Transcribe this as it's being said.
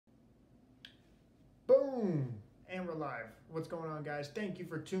Boom! And we're live. What's going on, guys? Thank you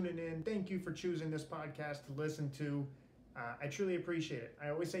for tuning in. Thank you for choosing this podcast to listen to. I truly appreciate it. I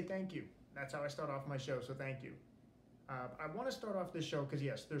always say thank you. That's how I start off my show, so thank you. I want to start off this show because,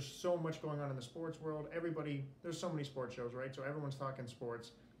 yes, there's so much going on in the sports world. There's so many sports shows, right? So everyone's talking sports.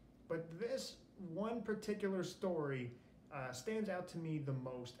 But this one particular story stands out to me the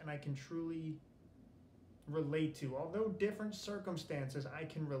most, and I can truly relate to. Although different circumstances, I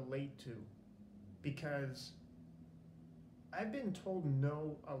can relate to. Because I've been told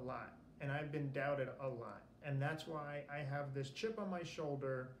no a lot, and I've been doubted a lot. And that's why I have this chip on my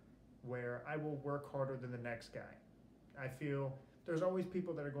shoulder where I will work harder than the next guy. I feel there's always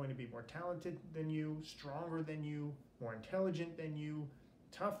people that are going to be more talented than you, stronger than you, more intelligent than you,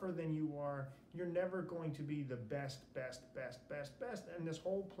 tougher than you are. You're never going to be the best. And this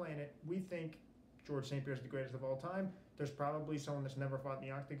whole planet, we think George St. Pierre is the greatest of all time. There's probably someone that's never fought in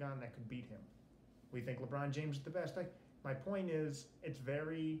the octagon that could beat him. We think LeBron James is the best. My point is,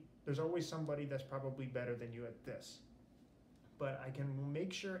 there's always somebody that's probably better than you at this. But I can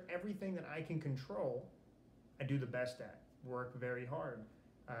make sure everything that I can control, I do the best at. Work very hard.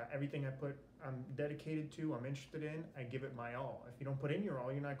 Everything I'm dedicated to, I'm interested in, I give it my all. If you don't put in your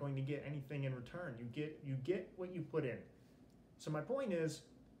all, you're not going to get anything in return. You get what you put in. So my point is,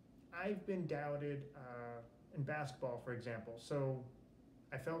 I've been doubted in basketball, for example. So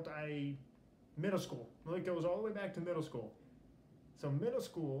I felt middle school. It goes all the way back to middle school. So middle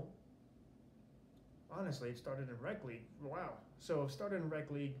school, honestly, it started in rec league. Wow. So it started in rec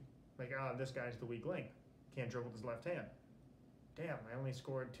league, this guy's the weak link. Can't dribble with his left hand. Damn, I only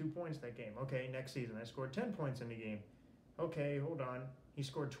scored 2 points that game. Okay, next season, I scored 10 points in the game. Okay, hold on. He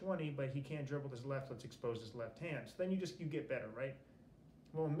scored 20, but he can't dribble with his left. Let's expose his left hand. So then you get better, right?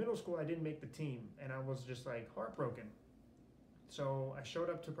 Well, in middle school, I didn't make the team, and I was just heartbroken. So I showed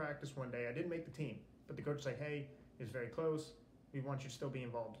up to practice one day. I didn't make the team, but the coach said, hey, it's very close. We want you to still be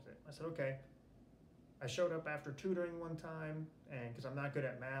involved with it. I said, okay. I showed up after tutoring one time, and because I'm not good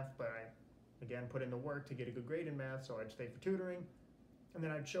at math, but I, again, put in the work to get a good grade in math, so I'd stay for tutoring. And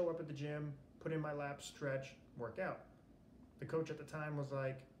then I'd show up at the gym, put in my laps, stretch, work out. The coach at the time was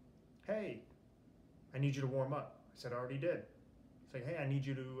like, hey, I need you to warm up. I said, I already did. He's like, hey, I need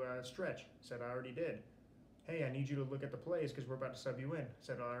you to stretch. I said, I already did. Hey, I need you to look at the plays because we're about to sub you in. I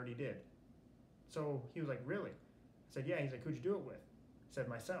said, I already did. So he was like, really? I said, yeah. He's like, who'd you do it with? I said,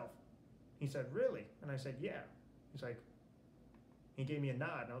 myself. He said, really? And I said, yeah. He's like, he gave me a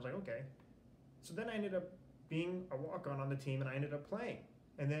nod, and I was like, okay. So then I ended up being a walk-on the team, and I ended up playing.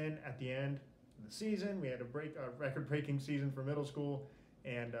 And then at the end of the season, we had a record-breaking season for middle school,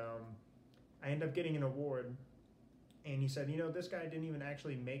 and I ended up getting an award. And he said, this guy didn't even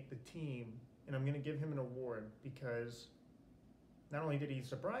actually make the team, and I'm going to give him an award because not only did he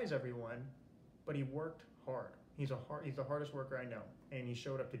surprise everyone, but he worked hard. He's the hardest worker I know. And he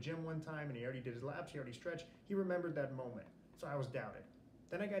showed up to gym one time, and he already did his laps, he already stretched. He remembered that moment. So I was doubted.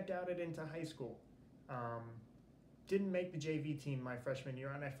 Then I got doubted into high school. Didn't make the JV team my freshman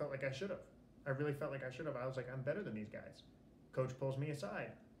year, and I felt like I should have. I really felt like I should have. I was like, I'm better than these guys. Coach pulls me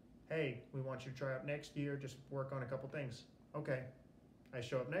aside. Hey, we want you to try out next year. Just work on a couple things. Okay. I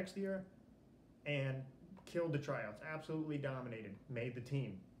show up next year and killed the tryouts. Absolutely dominated. Made the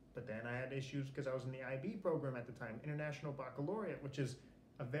team. But then I had issues because I was in the IB program at the time, International Baccalaureate, which is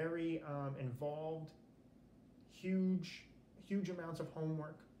a very involved, huge amounts of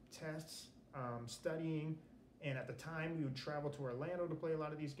homework, tests, studying. And at the time, we would travel to Orlando to play a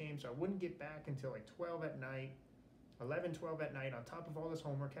lot of these games. So I wouldn't get back until 12 at night. 11, 12 at night, on top of all this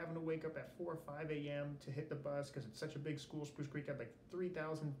homework, having to wake up at 4 or 5 a.m. to hit the bus because it's such a big school. Spruce Creek had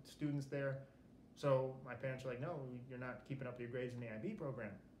 3,000 students there. So my parents were like, no, you're not keeping up with your grades in the IB program.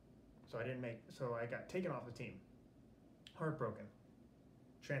 So I got taken off the team. Heartbroken.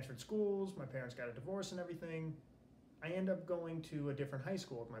 Transferred schools, my parents got a divorce and everything. I end up going to a different high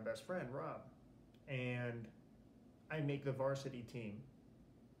school with my best friend, Rob. And I make the varsity team.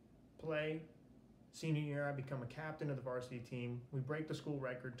 Play. Senior year, I become a captain of the varsity team. We break the school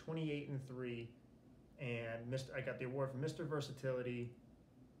record, 28-3, and I got the award for Mr. Versatility.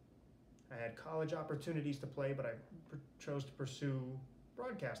 I had college opportunities to play, but I chose to pursue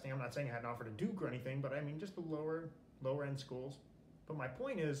broadcasting. I'm not saying I had an offer to Duke or anything, but just the lower end schools. But my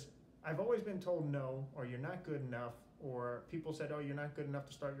point is, I've always been told no, or you're not good enough, or people said, oh, you're not good enough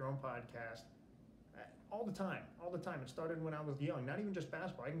to start your own podcast. All the time. It started when I was young, not even just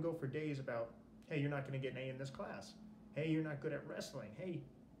basketball. I can go for days about, hey, you're not going to get an A in this class. Hey, you're not good at wrestling. Hey,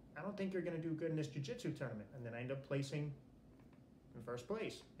 I don't think you're going to do good in this jiu-jitsu tournament. And then I end up placing in first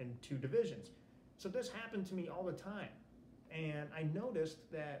place in 2 divisions. So this happened to me all the time. And I noticed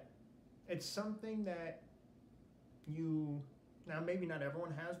that it's something that now maybe not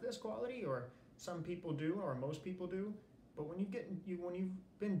everyone has this quality, or some people do, or most people do, but when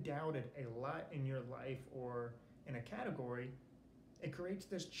you've been doubted a lot in your life or in a category, it creates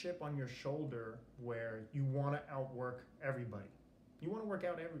this chip on your shoulder where you want to outwork everybody. I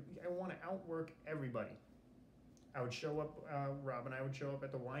want to outwork everybody. I would show up, Rob and I would show up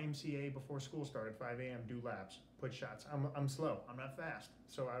at the YMCA before school started, 5 a.m., do laps, put shots. I'm slow, I'm not fast,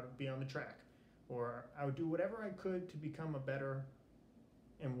 so I would be on the track. Or I would do whatever I could to become a better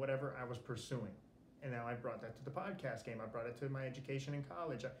in whatever I was pursuing. And now I brought that to the podcast game. I brought it to my education in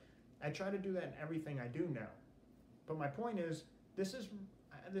college. I try to do that in everything I do now. But my point is, this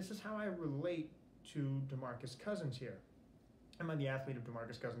is how I relate to DeMarcus Cousins here. Am I the athlete of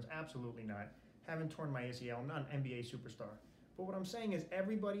DeMarcus Cousins? Absolutely not. Haven't torn my ACL, not an NBA superstar. But what I'm saying is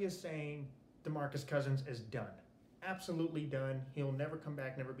everybody is saying DeMarcus Cousins is done. Absolutely done. He'll never come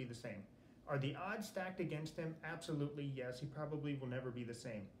back, never be the same. Are the odds stacked against him? Absolutely yes. He probably will never be the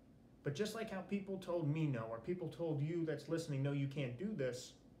same. But just like how people told me no, or people told you that's listening, no, you can't do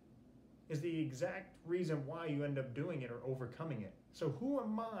this, is the exact reason why you end up doing it or overcoming it. So who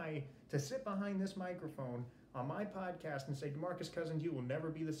am I to sit behind this microphone on my podcast and say, DeMarcus Cousins, you will never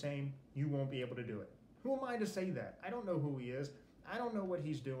be the same. You won't be able to do it. Who am I to say that? I don't know who he is. I don't know what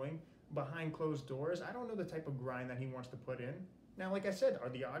he's doing behind closed doors. I don't know the type of grind that he wants to put in. Now, like I said, are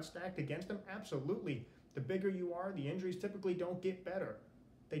the odds stacked against him? Absolutely. The bigger you are, the injuries typically don't get better.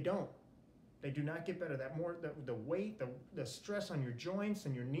 They don't. They do not get better. The weight, the stress on your joints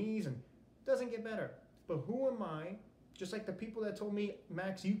and your knees, and doesn't get better. But who am I, just like the people that told me,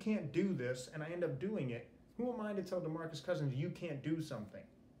 Max, you can't do this, and I end up doing it, who am I to tell DeMarcus Cousins you can't do something?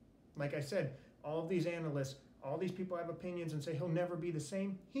 Like I said, all of these analysts, all these people have opinions and say he'll never be the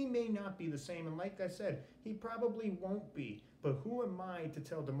same. He may not be the same, and like I said, he probably won't be. But who am I to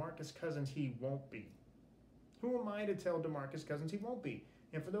tell DeMarcus Cousins he won't be? Who am I to tell DeMarcus Cousins he won't be?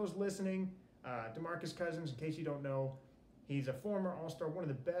 And for those listening, DeMarcus Cousins, in case you don't know, he's a former All-Star, one of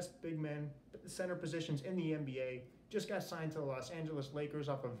the best big men, center positions in the NBA. Just got signed to the Los Angeles Lakers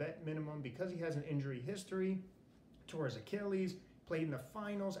off a vet minimum because he has an injury history, tore his Achilles, played in the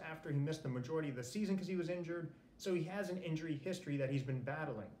finals after he missed the majority of the season because he was injured. So he has an injury history that he's been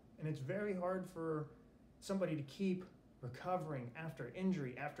battling. And it's very hard for somebody to keep recovering after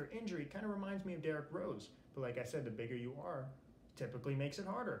injury. It kind of reminds me of Derrick Rose. But like I said, the bigger you are, typically makes it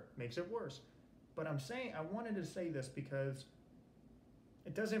harder, makes it worse. But I wanted to say this because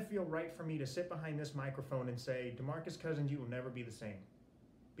it doesn't feel right for me to sit behind this microphone and say, DeMarcus Cousins, you will never be the same.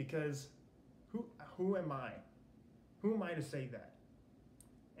 Because who am I? Who am I to say that?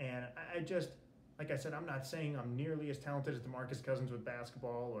 And I just, like I said, I'm not saying I'm nearly as talented as DeMarcus Cousins with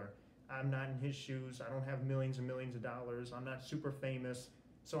basketball, or I'm not in his shoes. I don't have millions and millions of dollars. I'm not super famous.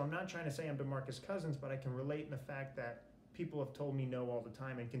 So I'm not trying to say I'm DeMarcus Cousins, but I can relate in the fact that people have told me no all the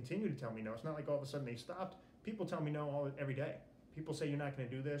time and continue to tell me no. It's not like all of a sudden they stopped. People tell me no every day. People say you're not going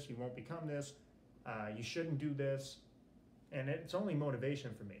to do this, you won't become this, you shouldn't do this, and it's only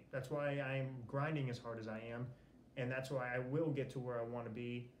motivation for me. That's why I'm grinding as hard as I am, and that's why I will get to where I want to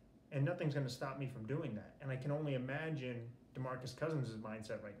be, and nothing's going to stop me from doing that. And I can only imagine DeMarcus Cousins'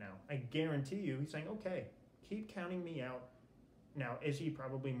 mindset right now. I guarantee you, he's saying, okay, keep counting me out. Now, is he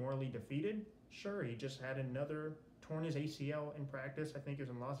probably morally defeated? Sure, he just had torn his ACL in practice. I think it was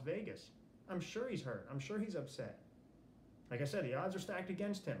in Las Vegas. I'm sure he's hurt. I'm sure he's upset. Like I said, the odds are stacked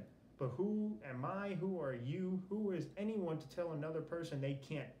against him. But who am I? Who are you? Who is anyone to tell another person they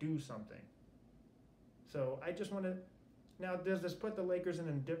can't do something? So I just want to... Now, does this put the Lakers in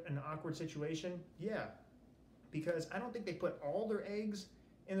an awkward situation? Yeah. Because I don't think they put all their eggs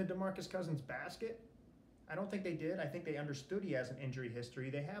in the DeMarcus Cousins basket. I don't think they did. I think they understood he has an injury history.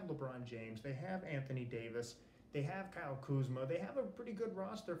 They have LeBron James. They have Anthony Davis. They have Kyle Kuzma. They have a pretty good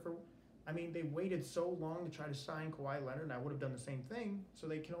roster for... they waited so long to try to sign Kawhi Leonard, and I would have done the same thing, so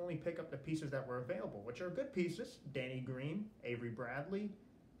they can only pick up the pieces that were available, which are good pieces. Danny Green, Avery Bradley,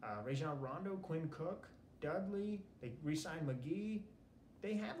 Rajon Rondo, Quinn Cook, Dudley. They re-signed McGee.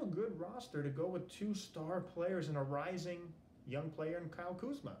 They have a good roster to go with two star players and a rising young player in Kyle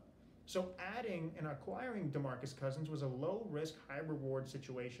Kuzma. So adding and acquiring DeMarcus Cousins was a low-risk, high-reward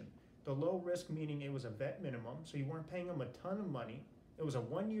situation. The low risk meaning it was a vet minimum, so you weren't paying him a ton of money. It was a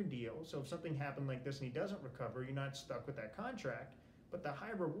one-year deal, so if something happened like this and he doesn't recover, you're not stuck with that contract. But the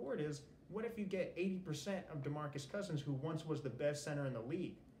high reward is, what if you get 80% of DeMarcus Cousins, who once was the best center in the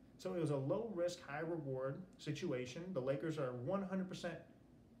league? So it was a low-risk, high-reward situation. The Lakers are 100%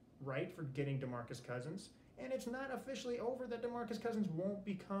 right for getting DeMarcus Cousins, and it's not officially over that DeMarcus Cousins won't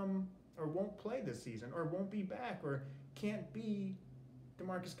become or won't play this season or won't be back or can't be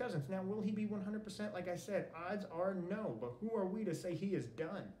DeMarcus Cousins. Now, will he be 100%? Like I said, odds are no, but who are we to say he is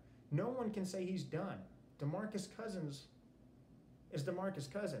done? No one can say he's done. DeMarcus Cousins is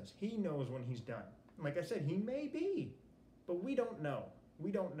DeMarcus Cousins. He knows when he's done. Like I said, he may be, but we don't know.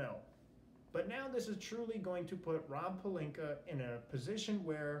 We don't know. But now this is truly going to put Rob Pelinka in a position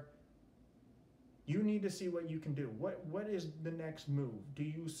where you need to see what you can do. What is the next move? Do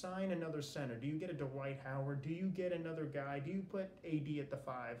you sign another center? Do you get a Dwight Howard? Do you get another guy? Do you put AD at the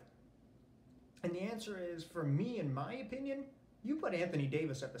 5? And the answer is, for me, in my opinion, you put Anthony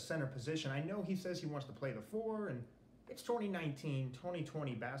Davis at the center position. I know he says he wants to play the 4, and it's 2019,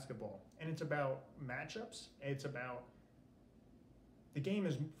 2020 basketball, and it's about matchups. It's about the game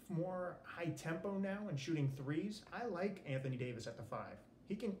is more high tempo now and shooting threes. I like Anthony Davis at the 5.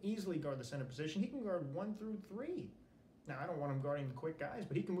 He can easily guard the center position. He can guard 1 through 3. Now, I don't want him guarding the quick guys,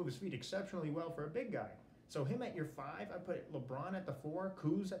 but he can move his feet exceptionally well for a big guy. So him at your 5, I put LeBron at the 4,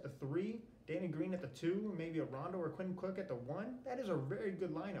 Kuz at the 3, Danny Green at the 2, maybe a Rondo or Quinn Cook at the 1. That is a very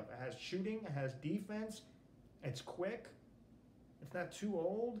good lineup. It has shooting, it has defense, it's quick, it's not too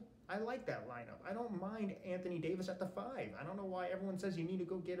old. I like that lineup. I don't mind Anthony Davis at the 5. I don't know why everyone says you need to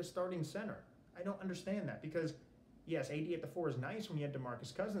go get a starting center. I don't understand that because, yes, AD at the 4 is nice. When you had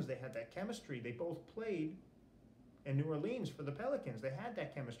DeMarcus Cousins, they had that chemistry. They both played in New Orleans for the Pelicans. They had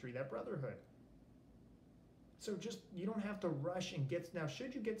that chemistry, that brotherhood. So just, you don't have to rush and get, now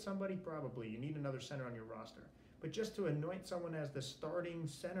should you get somebody? Probably. You need another center on your roster. But just to anoint someone as the starting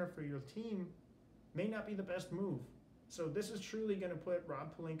center for your team may not be the best move. So this is truly going to put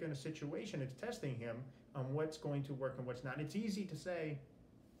Rob Pelinka in a situation. It's testing him on what's going to work and what's not. It's easy to say,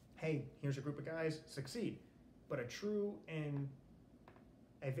 hey, here's a group of guys, succeed. But a true and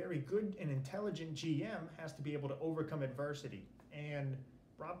a very good and intelligent GM has to be able to overcome adversity. And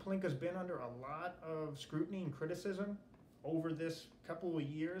Rob Pelinka's been under a lot of scrutiny and criticism over this couple of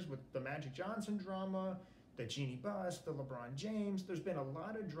years with the Magic Johnson drama, the Genie bust, the LeBron James. There's been a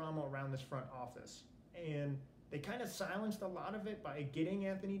lot of drama around this front office. And they kind of silenced a lot of it by getting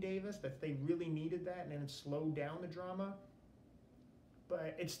Anthony Davis, that they really needed that, and then it slowed down the drama.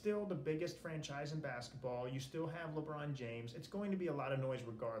 But it's still the biggest franchise in basketball. You still have LeBron James. It's going to be a lot of noise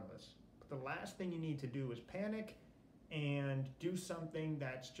regardless. But the last thing you need to do is panic and do something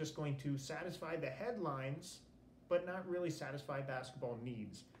that's just going to satisfy the headlines, but not really satisfy basketball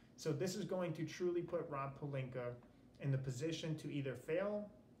needs. So this is going to truly put Rob Pelinka in the position to either fail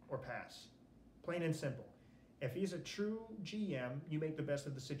or pass. Plain and simple. If he's a true GM, you make the best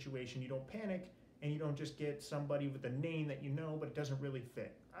of the situation. You don't panic, and you don't just get somebody with a name that you know, but it doesn't really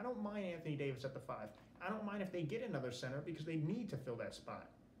fit. I don't mind Anthony Davis at the 5. I don't mind if they get another center because they need to fill that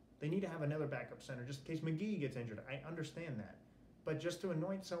spot. They need to have another backup center just in case McGee gets injured. I understand that. But just to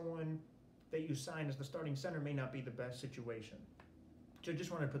anoint someone that you sign as the starting center may not be the best situation. So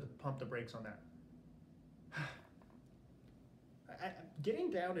just want to pump the brakes on that. Getting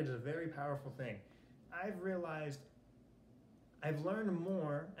doubted is a very powerful thing. I've realized I've learned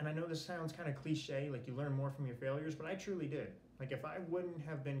more, and I know this sounds kind of cliche, like you learn more from your failures, but I truly did. Like if I wouldn't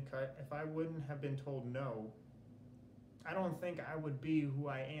have been cut, if I wouldn't have been told no, I don't think I would be who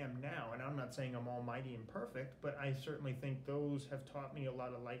I am now. And I'm not saying I'm almighty and perfect, but I certainly think those have taught me a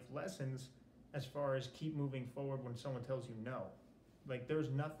lot of life lessons as far as keep moving forward when someone tells you no. Like there's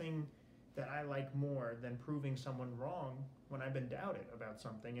nothing that I like more than proving someone wrong when I've been doubted about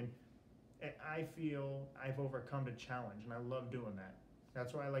something. And I feel I've overcome the challenge, and I love doing that.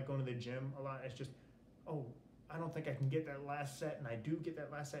 That's why I like going to the gym a lot. It's just, oh, I don't think I can get that last set, and I do get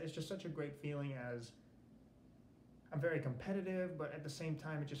that last set. It's just such a great feeling as I'm very competitive, but at the same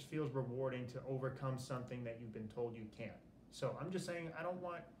time, it just feels rewarding to overcome something that you've been told you can't. So I'm just saying I don't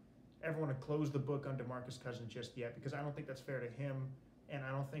want everyone to close the book on DeMarcus Cousins just yet because I don't think that's fair to him, and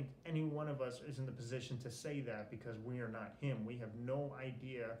I don't think any one of us is in the position to say that because we are not him. We have no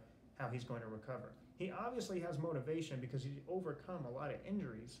idea how he's going to recover. He obviously has motivation because he's overcome a lot of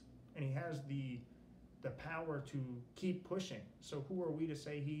injuries and he has the power to keep pushing. So who are we to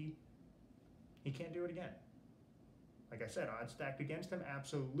say he can't do it again? Like I said, odds stacked against him,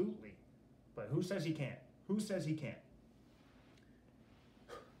 absolutely. But who says he can't? Who says he can't?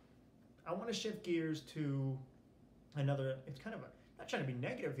 I want to shift gears to another, it's kind of not trying to be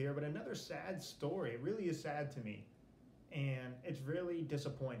negative here, but another sad story. It really is sad to me. And it's really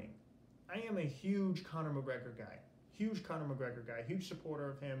disappointing. I am a huge Conor McGregor guy. Huge supporter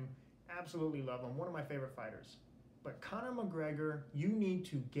of him. Absolutely love him. One of my favorite fighters. But Conor McGregor, you need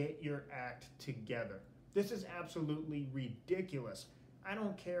to get your act together. This is absolutely ridiculous. I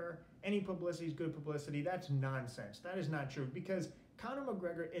don't care. Any publicity is good publicity. That's nonsense. That is not true because Conor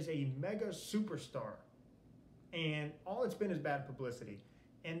McGregor is a mega superstar. And all it's been is bad publicity.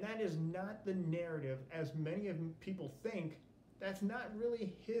 And that is not the narrative as many of people think. That's not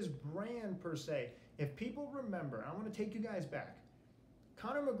really his brand per se. If people remember, I want to take you guys back.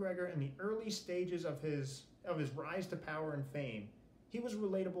 Conor McGregor, in the early stages of his rise to power and fame, he was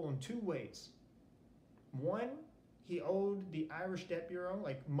relatable in two ways. One, he owed the Irish Debt Bureau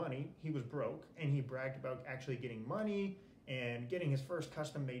like money. He was broke, and he bragged about actually getting money and getting his first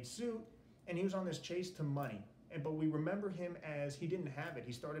custom-made suit, and he was on this chase to money. But we remember him as he didn't have it.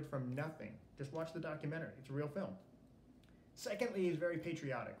 He started from nothing. Just watch the documentary. It's a real film. Secondly, he's very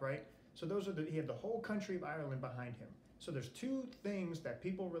patriotic, right? So he had the whole country of Ireland behind him. So there's two things that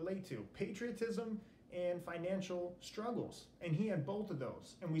people relate to: patriotism and financial struggles. And he had both of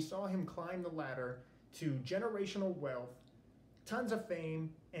those. And we saw him climb the ladder to generational wealth, tons of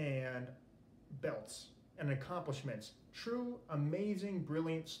fame, and belts and accomplishments. True, amazing,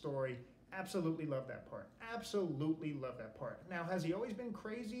 brilliant story. Absolutely love that part. Absolutely love that part. Now, has he always been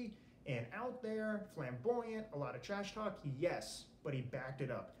crazy and out there, flamboyant, a lot of trash talk? Yes, but he backed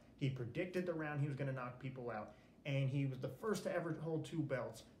it up. He predicted the round he was going to knock people out. And he was the first to ever hold two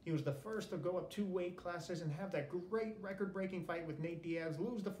belts. He was the first to go up 2 weight classes and have that great record-breaking fight with Nate Diaz,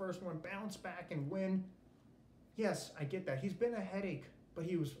 lose the first one, bounce back and win. Yes, I get that. He's been a headache, but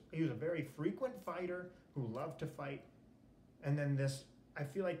he was a very frequent fighter who loved to fight. And then I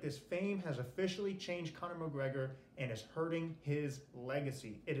feel like this fame has officially changed Conor McGregor and is hurting his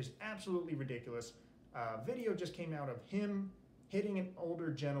legacy. It is absolutely ridiculous. A video just came out of him hitting an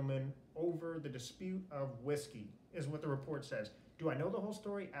older gentleman over the dispute of whiskey, is what the report says. Do I know the whole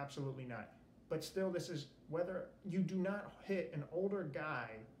story? Absolutely not. But still, this is whether you do not hit an older guy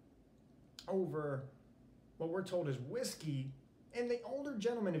over what we're told is whiskey. And the older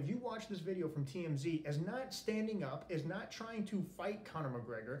gentleman, if you watch this video from TMZ, is not standing up, is not trying to fight Conor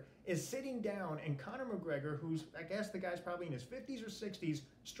McGregor, is sitting down, and Conor McGregor, who's, I guess the guy's probably in his 50s or 60s,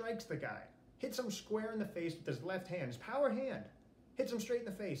 strikes the guy, hits him square in the face with his left hand, his power hand, hits him straight in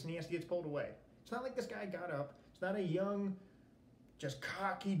the face, and he gets pulled away. It's not like this guy got up. It's not a young, just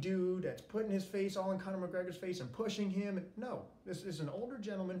cocky dude that's putting his face all in Conor McGregor's face and pushing him. No, this is an older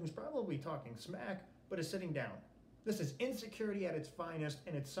gentleman who's probably talking smack, but is sitting down. This is insecurity at its finest,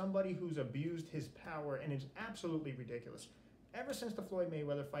 and it's somebody who's abused his power, and it's absolutely ridiculous. Ever since the Floyd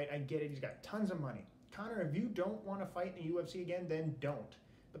Mayweather fight, I get it. He's got tons of money. Conor, if you don't want to fight in the UFC again, then don't.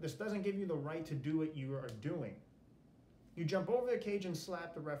 But this doesn't give you the right to do what you are doing. You jump over the cage and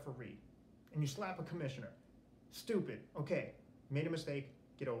slap the referee, and you slap a commissioner. Stupid. Okay, made a mistake,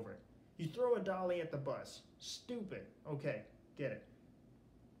 get over it. You throw a dolly at the bus. Stupid. Okay, get it.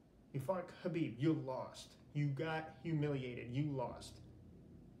 You fought Khabib, you lost. You got humiliated, you lost.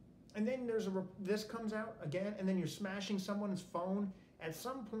 And then this comes out again, and then you're smashing someone's phone. At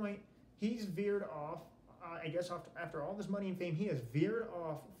some point, he's veered off. I guess after all this money and fame, he has veered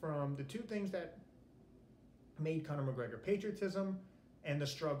off from the two things that made Conor McGregor: patriotism and the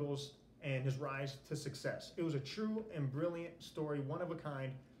struggles and his rise to success. It was a true and brilliant story, one of a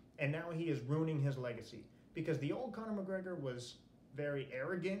kind, and now he is ruining his legacy. Because the old Conor McGregor was very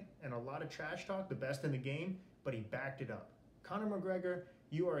arrogant and a lot of trash talk, the best in the game, but he backed it up. Conor McGregor,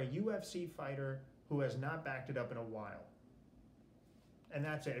 you are a UFC fighter who has not backed it up in a while. And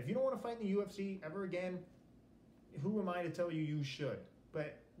that's it. If you don't want to fight in the UFC ever again, who am I to tell you you should?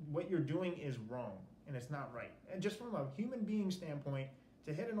 But what you're doing is wrong, and it's not right. And just from a human being standpoint,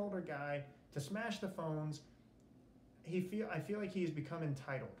 to hit an older guy, to smash the phones, I feel like he's become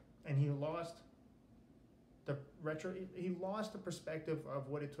entitled, and he lost the perspective of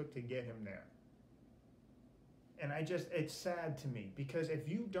what it took to get him there. And it's sad to me, because if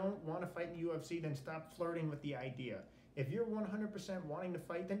you don't want to fight in the UFC, then stop flirting with the idea. If you're 100% wanting to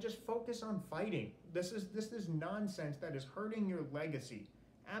fight, then just focus on fighting. This is nonsense that is hurting your legacy.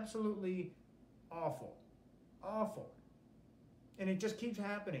 Absolutely awful. Awful. And it just keeps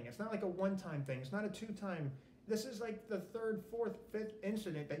happening. It's not like a one-time thing. It's not a two-time. This is like the 3rd, 4th, 5th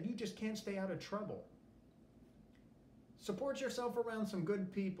incident that you just can't stay out of trouble. Support yourself around some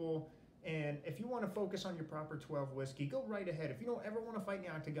good people, and if you want to focus on your proper 12 whiskey, go right ahead. If you don't ever want to fight in the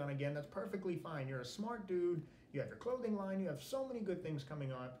octagon again, that's perfectly fine. You're a smart dude. You have your clothing line. You have so many good things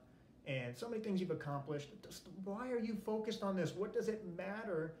coming up, and so many things you've accomplished. Just, why are you focused on this? What does it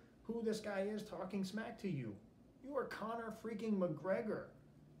matter who this guy is talking smack to you? You are Conor freaking McGregor.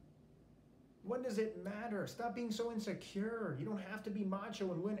 What does it matter? Stop being so insecure. You don't have to be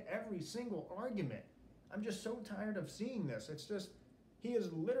macho and win every single argument. I'm just so tired of seeing this. It's just, he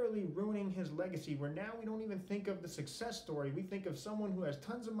is literally ruining his legacy, where now we don't even think of the success story. We think of someone who has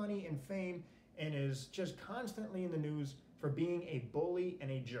tons of money and fame and is just constantly in the news for being a bully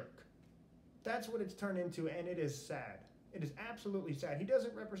and a jerk. That's what it's turned into, and it is sad. It is absolutely sad. He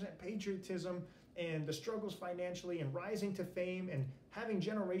doesn't represent patriotism and the struggles financially and rising to fame and having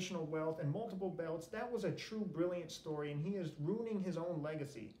generational wealth and multiple belts. That was a true brilliant story, and he is ruining his own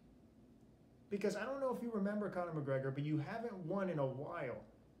legacy. Because I don't know if you remember Conor McGregor, but you haven't won in a while.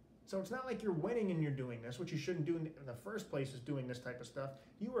 So it's not like you're winning and you're doing this, which you shouldn't do in the first place is doing this type of stuff.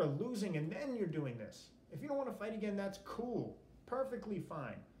 You are losing and then you're doing this. If you don't want to fight again, that's cool. Perfectly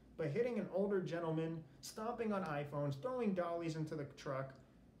fine. But hitting an older gentleman, stomping on iPhones, throwing dollies into the truck,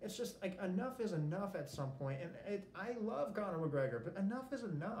 it's just like enough is enough at some point. And I love Conor McGregor, but enough is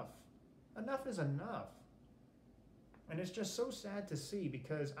enough. Enough is enough. And it's just so sad to see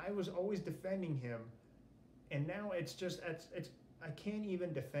because I was always defending him, and now it's I can't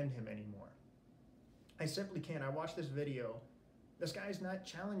even defend him anymore. I simply can't. I watched this video. This guy's not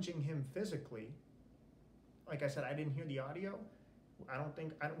challenging him physically. Like I said, I didn't hear the audio.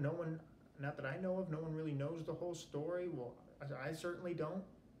 No one, not that I know of, no one really knows the whole story. Well, I certainly don't.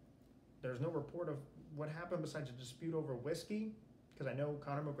 There's no report of what happened besides a dispute over whiskey, because I know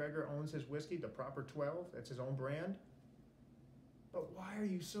Conor McGregor owns his whiskey, the Proper 12. That's his own brand. But why are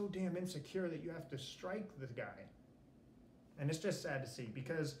you so damn insecure that you have to strike this guy? And it's just sad to see,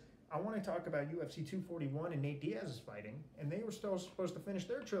 because I want to talk about UFC 241 and Nate Diaz is fighting, and they were still supposed to finish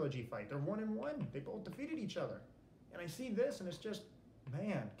their trilogy fight. They're 1-1. They both defeated each other. And I see this, and it's just,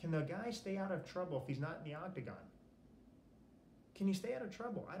 man, can the guy stay out of trouble if he's not in the octagon? Can he stay out of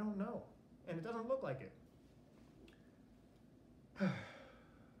trouble? I don't know. And it doesn't look like it.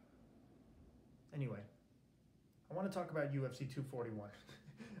 Anyway, I want to talk about UFC 241.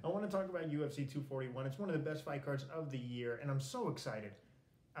 I want to talk about UFC 241. It's one of the best fight cards of the year, and I'm so excited.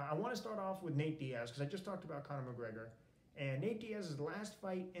 I want to start off with Nate Diaz, because I just talked about Conor McGregor. And Nate Diaz's last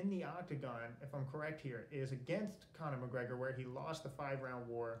fight in the octagon, if I'm correct here, is against Conor McGregor, where he lost the 5-round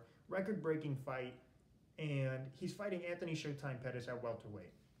war, record-breaking fight, and he's fighting Anthony Showtime Pettis at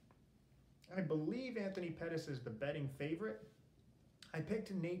welterweight. I believe Anthony Pettis is the betting favorite. I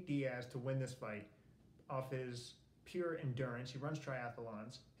picked Nate Diaz to win this fight off his pure endurance. He runs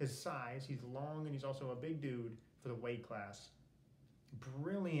triathlons. His size, he's long, and he's also a big dude for the weight class.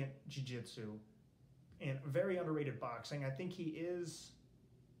 Brilliant jiu-jitsu. And very underrated boxing. I think he is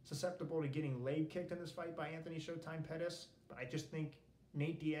susceptible to getting leg kicked in this fight by Anthony Showtime Pettis. But I just think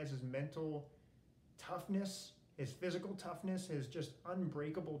Nate Diaz's mental toughness, his physical toughness, his just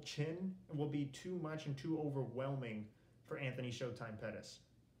unbreakable chin will be too much and too overwhelming for Anthony Showtime Pettis.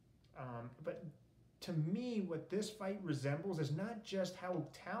 But to me, what this fight resembles is not just how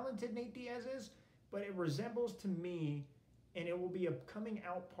talented Nate Diaz is, but it resembles to me, and it will be a coming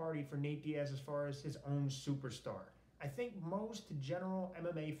out party for Nate Diaz as far as his own superstar. I think most general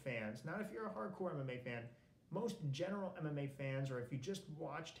MMA fans, not if you're a hardcore MMA fan, most general MMA fans, or if you just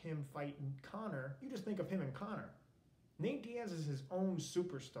watched him fight Conor, you just think of him and Conor. Nate Diaz is his own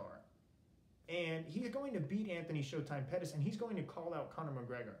superstar. And he's going to beat Anthony Showtime Pettis, and he's going to call out Conor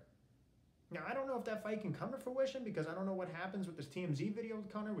McGregor. Now, I don't know if that fight can come to fruition, because I don't know what happens with this TMZ video with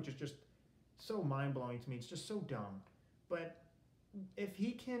Conor, which is just so mind-blowing to me. It's just so dumb. But if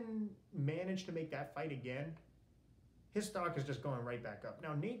he can manage to make that fight again, his stock is just going right back up.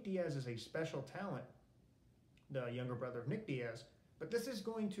 Now, Nate Diaz is a special talent, the younger brother of Nick Diaz, but this is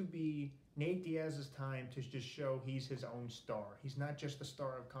going to be Nate Diaz's time to just show he's his own star. He's not just the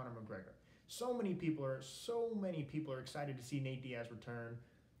star of Conor McGregor. So many people are excited to see Nate Diaz return.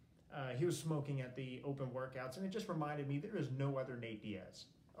 He was smoking at the open workouts, and it just reminded me there is no other Nate Diaz.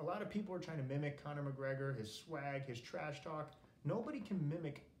 A lot of people are trying to mimic Conor McGregor, his swag, his trash talk. Nobody can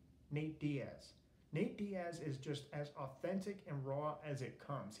mimic Nate Diaz. Nate Diaz is just as authentic and raw as it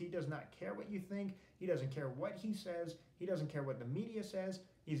comes. He does not care what you think. He doesn't care what he says. He doesn't care what the media says.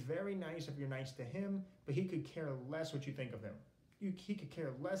 He's very nice if you're nice to him, but he could care less what you think of him. He could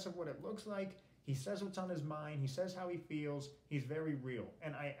care less of what it looks like. He says what's on his mind. He says how he feels. He's very real,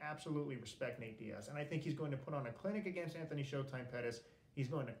 and I absolutely respect Nate Diaz, and I think he's going to put on a clinic against Anthony Showtime Pettis. He's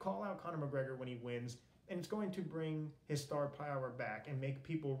going to call out Conor McGregor when he wins, and it's going to bring his star power back and make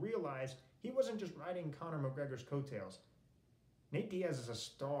people realize he wasn't just riding Conor McGregor's coattails. Nate Diaz is a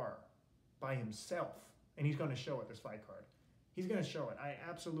star by himself, and he's going to show it this fight card. He's going to show it. I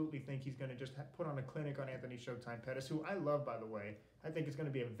absolutely think he's going to just put on a clinic on Anthony Showtime Pettis, who I love, by the way. I think it's going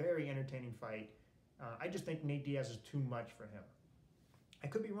to be a very entertaining fight. I just think Nate Diaz is too much for him. I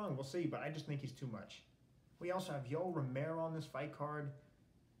could be wrong. We'll see, but I just think he's too much. We also have Yoel Romero on this fight card.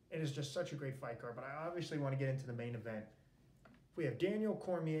 It is just such a great fight card, but I obviously want to get into the main event. We have Daniel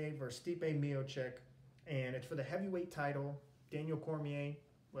Cormier versus Stipe Miocic, and it's for the heavyweight title. Daniel Cormier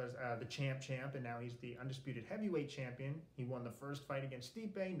was the champ, and now he's the undisputed heavyweight champion. He won the first fight against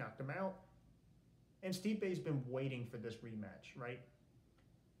Stipe, knocked him out. And Stipe's been waiting for this rematch, right?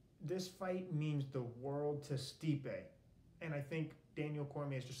 This fight means the world to Stipe. And I think Daniel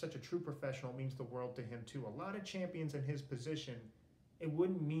Cormier is just such a true professional. It means the world to him, too. A lot of champions in his position, it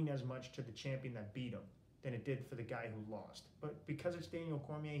wouldn't mean as much to the champion that beat him than it did for the guy who lost. But because it's Daniel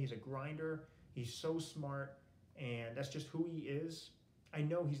Cormier, he's a grinder. He's so smart. And that's just who he is. I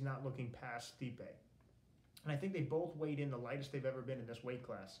know he's not looking past Stipe. And I think they both weighed in the lightest they've ever been in this weight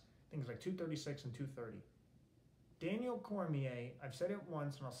class. I think it's like 236 and 230. Daniel Cormier, I've said it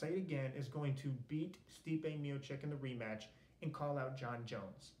once and I'll say it again, is going to beat Stipe Miocic in the rematch and call out Jon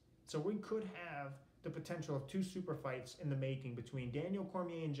Jones. So we could have the potential of two super fights in the making between Daniel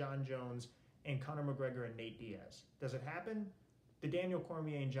Cormier and Jon Jones and Conor McGregor and Nate Diaz. Does it happen? The Daniel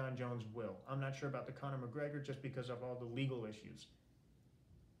Cormier and Jon Jones will. I'm not sure about the Conor McGregor just because of all the legal issues.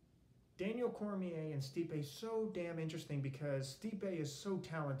 Daniel Cormier and Stipe is so damn interesting because Stipe is so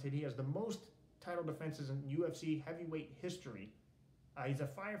talented. He has the most title defenses in UFC heavyweight history. He's a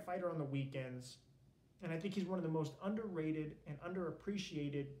firefighter on the weekends. And I think he's one of the most underrated and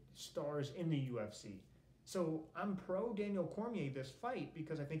underappreciated stars in the UFC. So I'm pro Daniel Cormier this fight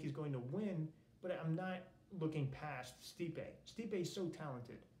because I think he's going to win, but I'm not looking past Stipe. Stipe is so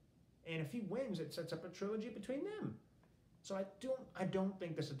talented. And if he wins, it sets up a trilogy between them. So I don't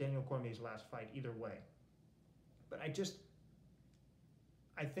think this is Daniel Cormier's last fight either way. But I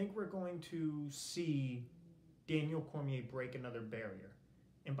think we're going to see Daniel Cormier break another barrier.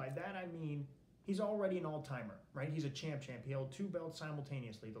 And by that I mean he's already an all-timer, right? He's a champ. He held two belts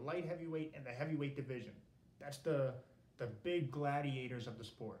simultaneously, the light heavyweight and the heavyweight division. That's the big gladiators of the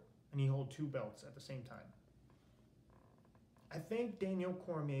sport. And he held two belts at the same time. I think Daniel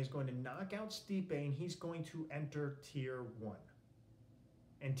Cormier is going to knock out Stipe and he's going to enter Tier 1.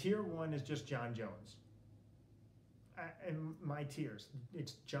 And Tier 1 is just Jon Jones. And my tiers,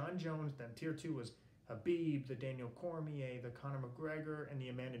 it's Jon Jones, then Tier 2 was Khabib, the Daniel Cormier, the Conor McGregor, and the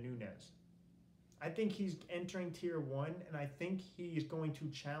Amanda Nunes. I think he's entering Tier 1, and I think he's going to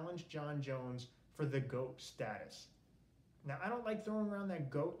challenge Jon Jones for the GOAT status. Now, I don't like throwing around that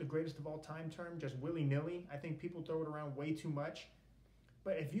GOAT, the greatest of all time term, just willy-nilly. I think people throw it around way too much.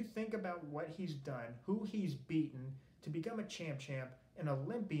 But if you think about what he's done, who he's beaten, to become a champ, an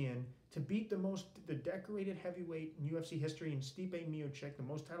Olympian, to beat the decorated heavyweight in UFC history in Stipe Miocic, the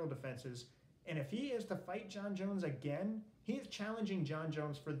most title defenses, and if he is to fight Jon Jones again, he is challenging Jon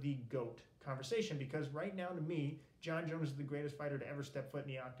Jones for the GOAT conversation, because right now, to me, Jon Jones is the greatest fighter to ever step foot in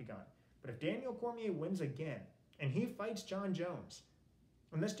the octagon. But if Daniel Cormier wins again, and he fights Jon Jones,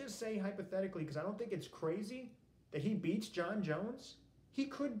 and let's just say hypothetically, because I don't think it's crazy, that he beats Jon Jones, he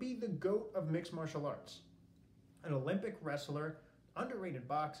could be the GOAT of mixed martial arts. An Olympic wrestler, underrated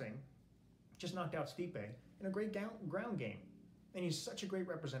boxing, just knocked out Stipe, in a great ground game. And he's such a great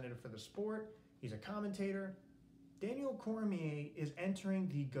representative for the sport. He's a commentator. Daniel Cormier is entering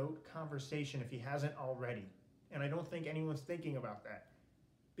the GOAT conversation if he hasn't already. And I don't think anyone's thinking about that.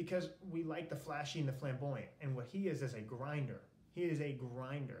 Because we like the flashy and the flamboyant. And what he is a grinder. He is a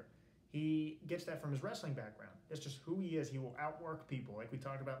grinder. He gets that from his wrestling background. That's just who he is. He will outwork people, like we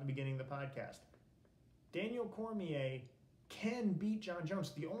talked about in the beginning of the podcast. Daniel Cormier can beat Jon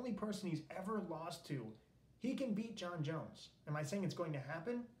Jones. The only person he's ever lost to. He can beat Jon Jones. Am I saying it's going to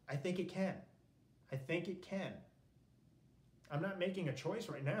happen? I think it can. I think it can. I'm not making a choice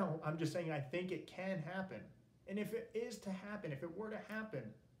right now. I'm just saying I think it can happen. And if it is to happen, if it were to happen,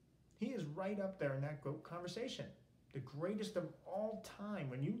 he is right up there in that GOAT conversation. The greatest of all time.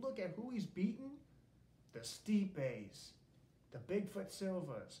 When you look at who he's beaten, the Stipes, the Bigfoot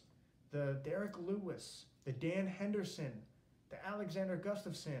Silvas, the Derek Lewis, the Dan Henderson, the Alexander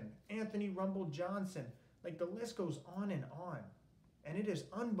Gustafsson, Anthony Rumble Johnson, like the list goes on and on. And it is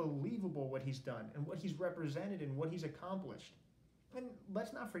unbelievable what he's done and what he's represented and what he's accomplished. And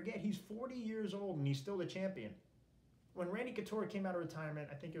let's not forget, he's 40 years old and he's still the champion. When Randy Couture came out of retirement,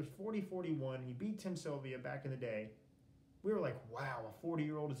 I think it was 40-41, he beat Tim Sylvia back in the day. We were like, wow, a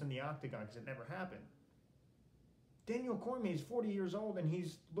 40-year-old is in the octagon because it never happened. Daniel Cormier is 40 years old and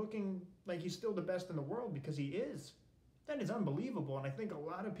he's looking like he's still the best in the world because he is. That is unbelievable, and I think a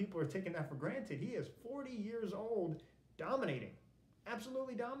lot of people are taking that for granted. He is 40 years old, dominating,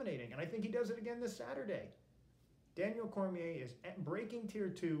 absolutely dominating, and I think he does it again this Saturday. Daniel Cormier is breaking Tier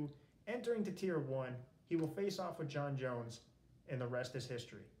 2, entering to Tier 1. He will face off with Jon Jones, and the rest is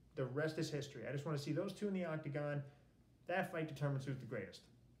history. The rest is history. I just want to see those two in the octagon. That fight determines who's the greatest.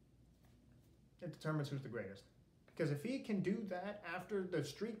 It determines who's the greatest. Because if he can do that after the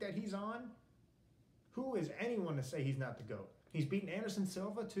streak that he's on, who is anyone to say he's not the GOAT? He's beaten Anderson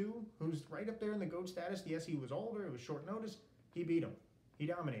Silva, too, who's right up there in the GOAT status. Yes, he was older. It was short notice. He beat him. He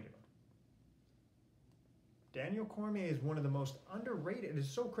dominated him. Daniel Cormier is one of the most underrated. It's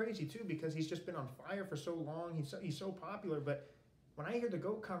so crazy, too, because he's just been on fire for so long. He's so popular. But when I hear the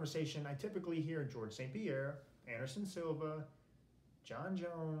GOAT conversation, I typically hear George St. Pierre, Anderson Silva, John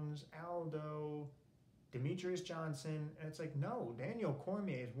Jones, Aldo, Demetrius Johnson. And it's like, no, Daniel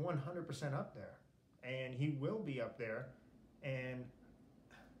Cormier is 100% up there. And he will be up there. And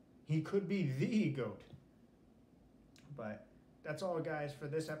he could be the GOAT. But that's all, guys, for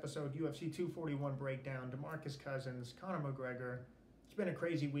this episode. UFC 241 breakdown. DeMarcus Cousins, Conor McGregor. It's been a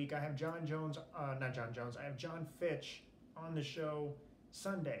crazy week. I have I have John Fitch on the show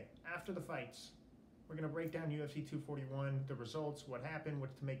Sunday after the fights. We're going to break down UFC 241, the results, what happened,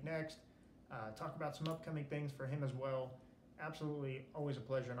 what to make next, talk about some upcoming things for him as well. Absolutely always a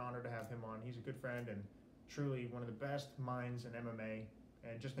pleasure and honor to have him on. He's a good friend and truly one of the best minds in MMA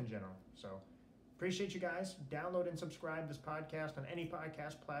and just in general. So appreciate you guys. Download and subscribe this podcast on any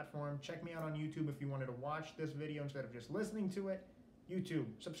podcast platform. Check me out on YouTube if you wanted to watch this video instead of just listening to it. YouTube,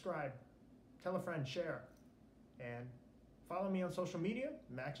 subscribe, tell a friend, share, and follow me on social media,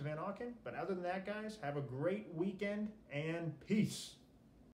 Max Van Auken. But other than that, guys, have a great weekend and peace.